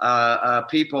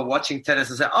people watching tennis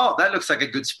and say, oh, that looks like a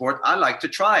good sport. I like to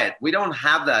try it. We don't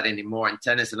have that anymore in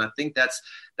tennis, and I think that's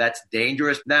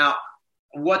dangerous. Now,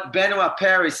 what Benoit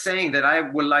Paire is saying that I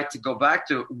would like to go back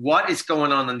to, what is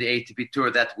going on the ATP Tour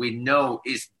that we know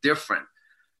is different?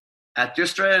 At the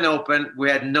Australian Open, we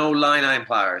had no line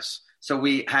umpires. So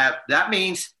that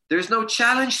means there's no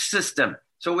challenge system.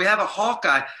 So we have a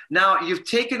Hawkeye. Now you've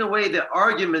taken away the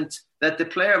argument that the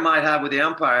player might have with the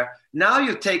umpire. Now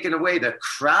you've taken away the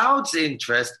crowd's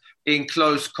interest in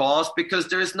close calls because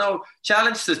there's no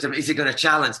challenge system. Is he going to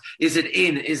challenge? Is it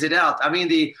in? Is it out? I mean,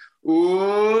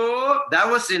 that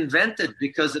was invented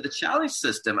because of the challenge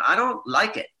system. I don't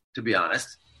like it, to be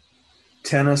honest.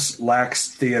 Tennis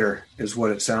lacks theater is what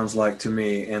it sounds like to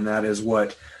me, and that is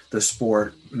what the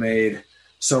sport made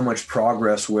so much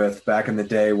progress with back in the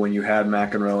day when you had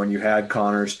McEnroe and you had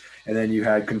Connors, and then you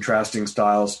had contrasting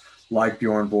styles like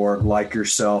Bjorn Borg, like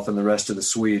yourself, and the rest of the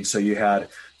Swedes. So you had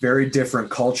very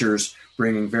different cultures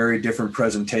bringing very different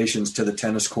presentations to the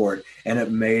tennis court, and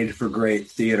it made for great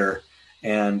theater.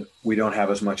 And we don't have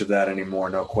as much of that anymore,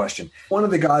 no question. One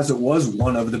of the guys that was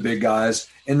one of the big guys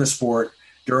in the sport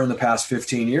during the past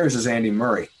 15 years is Andy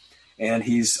Murray. And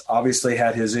he's obviously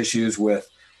had his issues with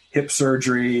hip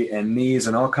surgery and knees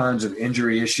and all kinds of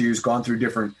injury issues, gone through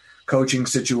different coaching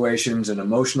situations and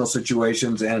emotional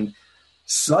situations. And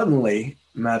suddenly,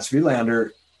 Mats Wilander,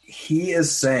 he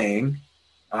is saying,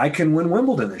 I can win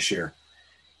Wimbledon this year.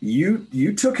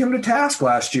 You took him to task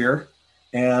last year,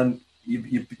 and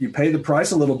you paid the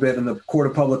price a little bit in the court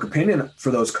of public opinion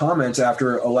for those comments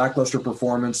after a lackluster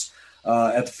performance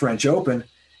at the French Open.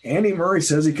 Andy Murray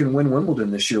says he can win Wimbledon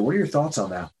this year. What are your thoughts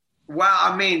on that? Well,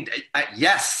 I mean,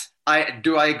 yes. I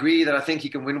agree that I think he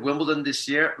can win Wimbledon this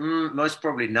year? Most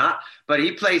probably not. But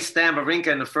he played Stan Wawrinka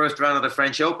in the first round of the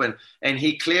French Open, and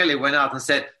he clearly went out and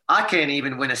said, I can't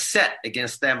even win a set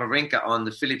against Stan Wawrinka on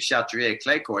the Philippe Chatrier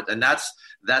clay court. And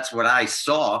that's what I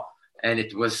saw, and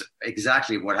it was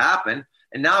exactly what happened.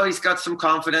 And now he's got some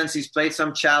confidence. He's played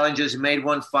some challenges. He made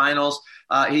one finals.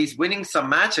 He's winning some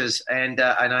matches. And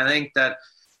I think that,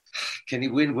 can he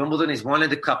win Wimbledon? He's won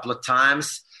it a couple of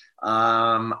times.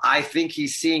 I think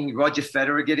he's seeing Roger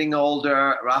Federer getting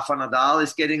older. Rafa Nadal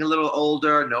is getting a little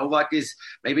older. Novak is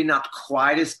maybe not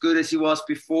quite as good as he was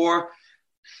before.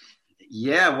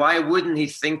 Yeah, why wouldn't he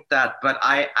think that? But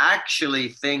I actually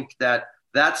think that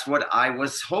that's what I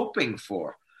was hoping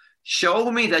for.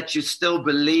 Show me that you still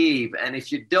believe, and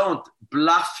if you don't,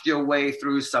 bluff your way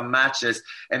through some matches.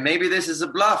 And maybe this is a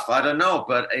bluff, I don't know.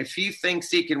 But if he thinks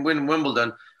he can win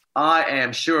Wimbledon, I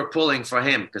am sure pulling for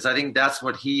him, because I think that's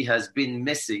what he has been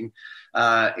missing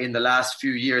in the last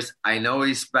few years. I know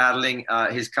he's battling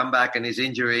his comeback and his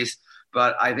injuries,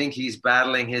 but I think he's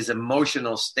battling his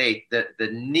emotional state. The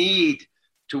need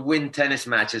to win tennis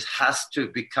matches has to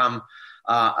become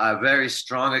very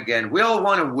strong again. We all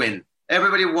want to win.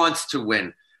 Everybody wants to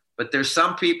win, but there's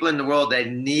some people in the world that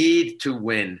need to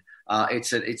win.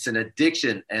 It's an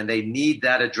addiction, and they need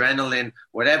that adrenaline,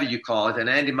 whatever you call it. And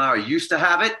Andy Murray used to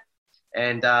have it,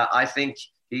 and I think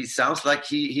he sounds like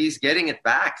he's getting it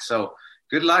back. So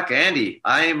good luck, Andy.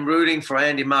 I am rooting for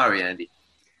Andy Murray, Andy.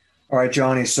 All right,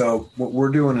 Johnny. So we're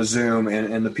doing a Zoom,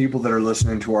 and the people that are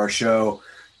listening to our show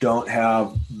don't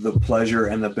have the pleasure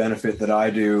and the benefit that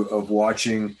I do of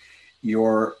watching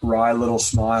your wry little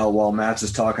smile while Mats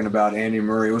is talking about Andy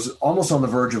Murray. It was almost on the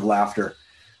verge of laughter.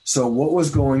 So what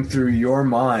was going through your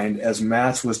mind as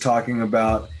Mats was talking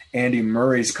about Andy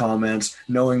Murray's comments,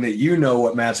 knowing that you know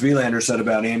what Mats Wilander said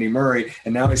about Andy Murray,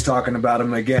 and now he's talking about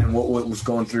him again? What was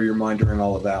going through your mind during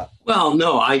all of that? Well,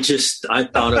 no, I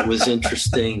thought it was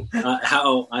interesting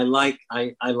how I like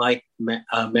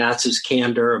Mats's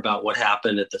candor about what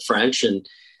happened at the French, and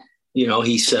you know,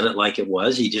 he said it like it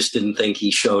was. He just didn't think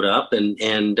he showed up, and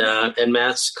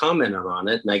Mats commented on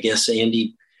it, and I guess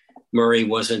Andy Murray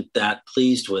wasn't that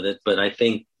pleased with it, but I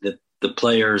think that the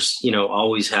players, you know,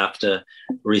 always have to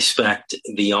respect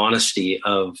the honesty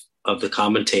of the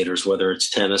commentators, whether it's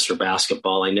tennis or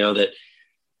basketball. I know that,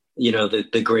 you know,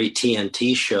 the great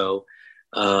TNT show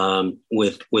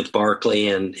with Barkley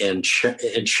and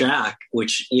Shaq,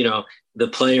 which, you know, the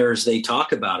players, they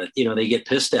talk about it. You know, they get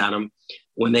pissed at him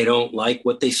when they don't like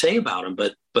what they say about him.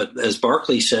 But as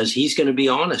Barkley says, he's going to be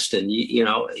honest, and you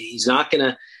know, he's not going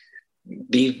to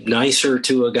be nicer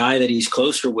to a guy that he's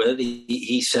closer with.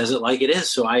 He says it like it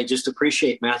is. So I just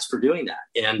appreciate Mats for doing that.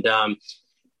 And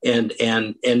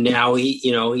now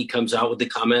he comes out with the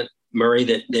comment, Murray,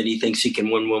 that he thinks he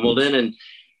can win Wimbledon, and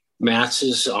Mats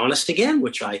is honest again,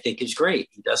 which I think is great.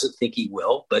 He doesn't think he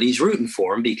will, but he's rooting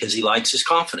for him because he likes his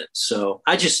confidence. So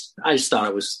I just thought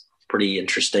it was pretty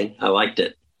interesting. I liked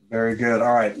it. Very good.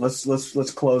 All right,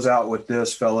 let's close out with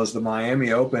this, fellas. The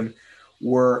Miami Open.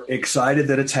 We're excited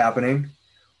that it's happening,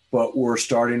 but we're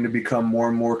starting to become more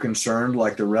and more concerned,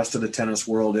 like the rest of the tennis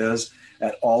world is,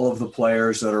 at all of the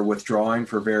players that are withdrawing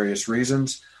for various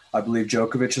reasons. I believe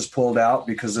Djokovic has pulled out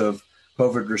because of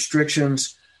COVID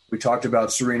restrictions. We talked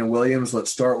about Serena Williams.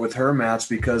 Let's start with her match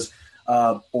because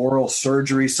oral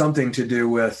surgery, something to do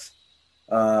with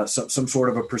some sort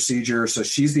of a procedure. So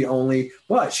she's the only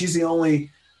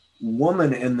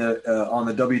woman in the on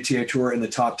the WTA Tour in the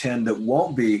top 10 that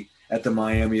won't be at the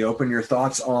Miami Open. Your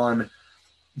thoughts on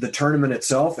the tournament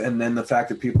itself and then the fact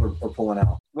that people are pulling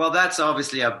out? Well, that's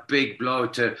obviously a big blow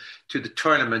to the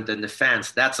tournament and the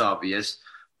fans. That's obvious.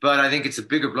 But I think it's a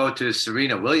bigger blow to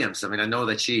Serena Williams. I mean, I know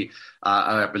that she,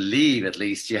 I believe at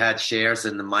least, she had shares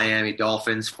in the Miami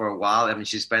Dolphins for a while. I mean,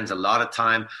 she spends a lot of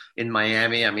time in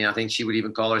Miami. I mean, I think she would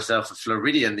even call herself a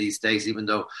Floridian these days, even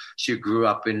though she grew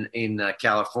up in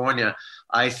California.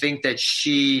 I think that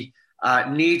she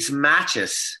needs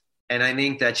matches, and I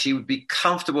think that she would be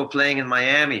comfortable playing in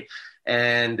Miami.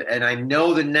 And I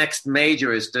know the next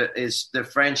major is the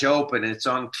French Open, and it's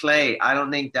on clay. I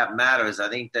don't think that matters. I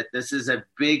think that this is a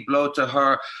big blow to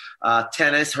her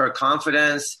tennis, her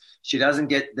confidence. She doesn't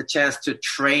get the chance to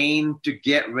train to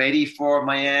get ready for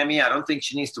Miami. I don't think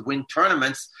she needs to win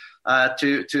tournaments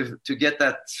to get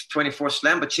that 24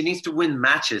 slam, but she needs to win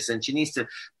matches, and she needs to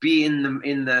be in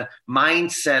the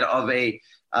mindset of a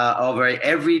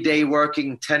everyday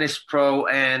working tennis pro.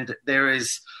 And there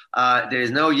is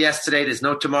no yesterday, there's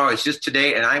no tomorrow. It's just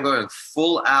today, and I'm going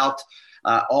full out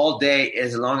all day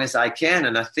as long as I can.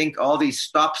 And I think all these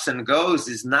stops and goes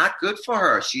is not good for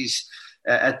her. She's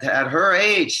at her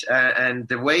age and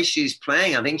the way she's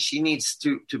playing, I think she needs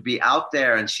to be out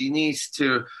there, and she needs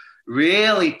to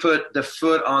really put the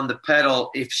foot on the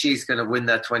pedal if she's going to win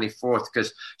that 24th,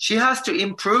 because she has to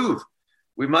improve.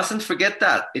 We mustn't forget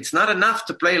that. It's not enough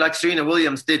to play like Serena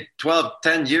Williams did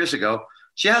 10 years ago.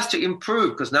 She has to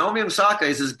improve, because Naomi Osaka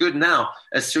is as good now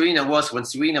as Serena was when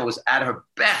Serena was at her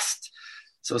best.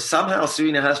 So somehow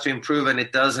Serena has to improve, and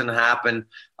it doesn't happen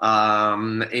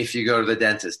if you go to the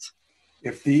dentist.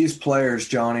 If these players,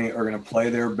 Johnny, are going to play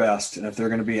their best, and if they're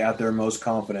going to be at their most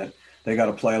confident, they got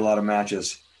to play a lot of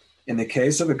matches. In the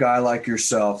case of a guy like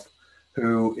yourself,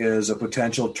 who is a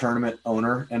potential tournament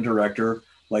owner and director,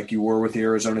 like you were with the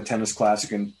Arizona Tennis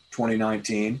Classic in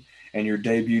 2019, and your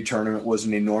debut tournament was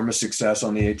an enormous success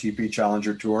on the ATP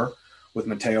Challenger Tour, with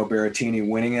Matteo Berrettini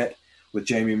winning it, with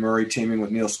Jamie Murray teaming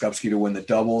with Neil Skupski to win the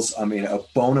doubles. I mean, a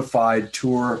bona fide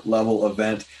tour-level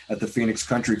event at the Phoenix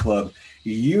Country Club.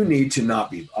 You need to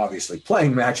not be obviously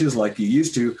playing matches like you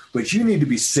used to, but you need to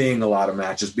be seeing a lot of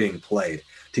matches being played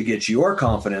to get your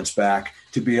confidence back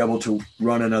to be able to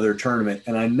run another tournament.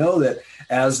 And I know that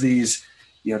as these,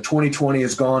 2020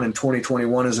 is gone and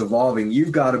 2021 is evolving,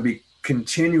 you've got to be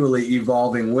continually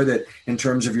evolving with it in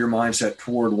terms of your mindset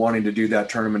toward wanting to do that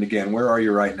tournament again. Where are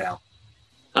you right now?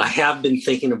 I have been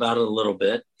thinking about it a little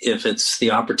bit. If it's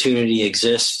the opportunity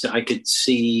exists, I could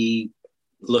see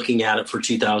looking at it for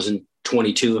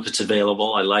 2022 if it's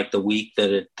available. I like the week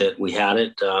that we had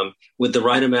it. With the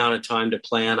right amount of time to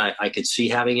plan, I could see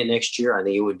having it next year. I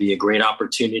think it would be a great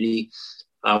opportunity.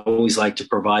 I always like to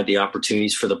provide the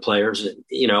opportunities for the players.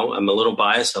 I'm a little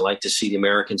biased. I like to see the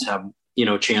Americans have,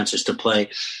 chances to play.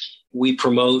 We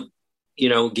promote,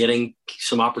 getting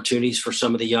some opportunities for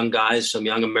some of the young guys, some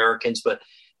young Americans, but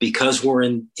because we're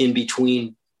in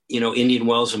between, Indian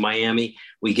Wells and Miami,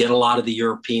 we get a lot of the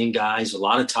European guys, a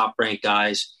lot of top ranked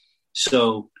guys.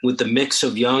 So with the mix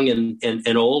of young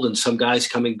and old and some guys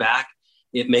coming back,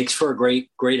 it makes for a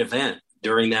great event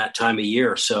during that time of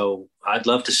year. So I'd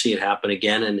love to see it happen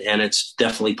again. And it's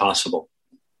definitely possible.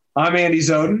 I'm Andy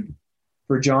Zoden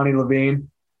for Johnny Levine,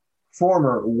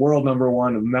 former world number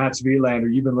one of Mats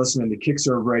Wilander. You've been listening to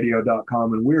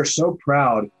KickServeRadio.com, and we are so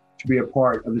proud to be a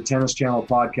part of the Tennis Channel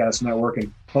Podcast Network.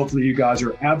 And hopefully you guys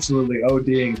are absolutely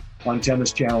ODing on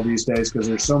Tennis Channel these days, because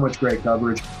there's so much great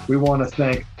coverage. We want to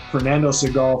thank Fernando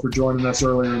Segal for joining us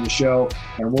earlier in the show,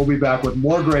 and we'll be back with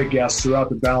more great guests throughout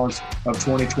the balance of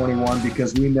 2021,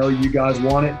 because we know you guys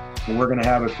want it, and we're going to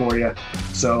have it for you.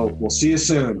 So we'll see you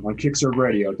soon on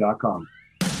KickServeRadio.com.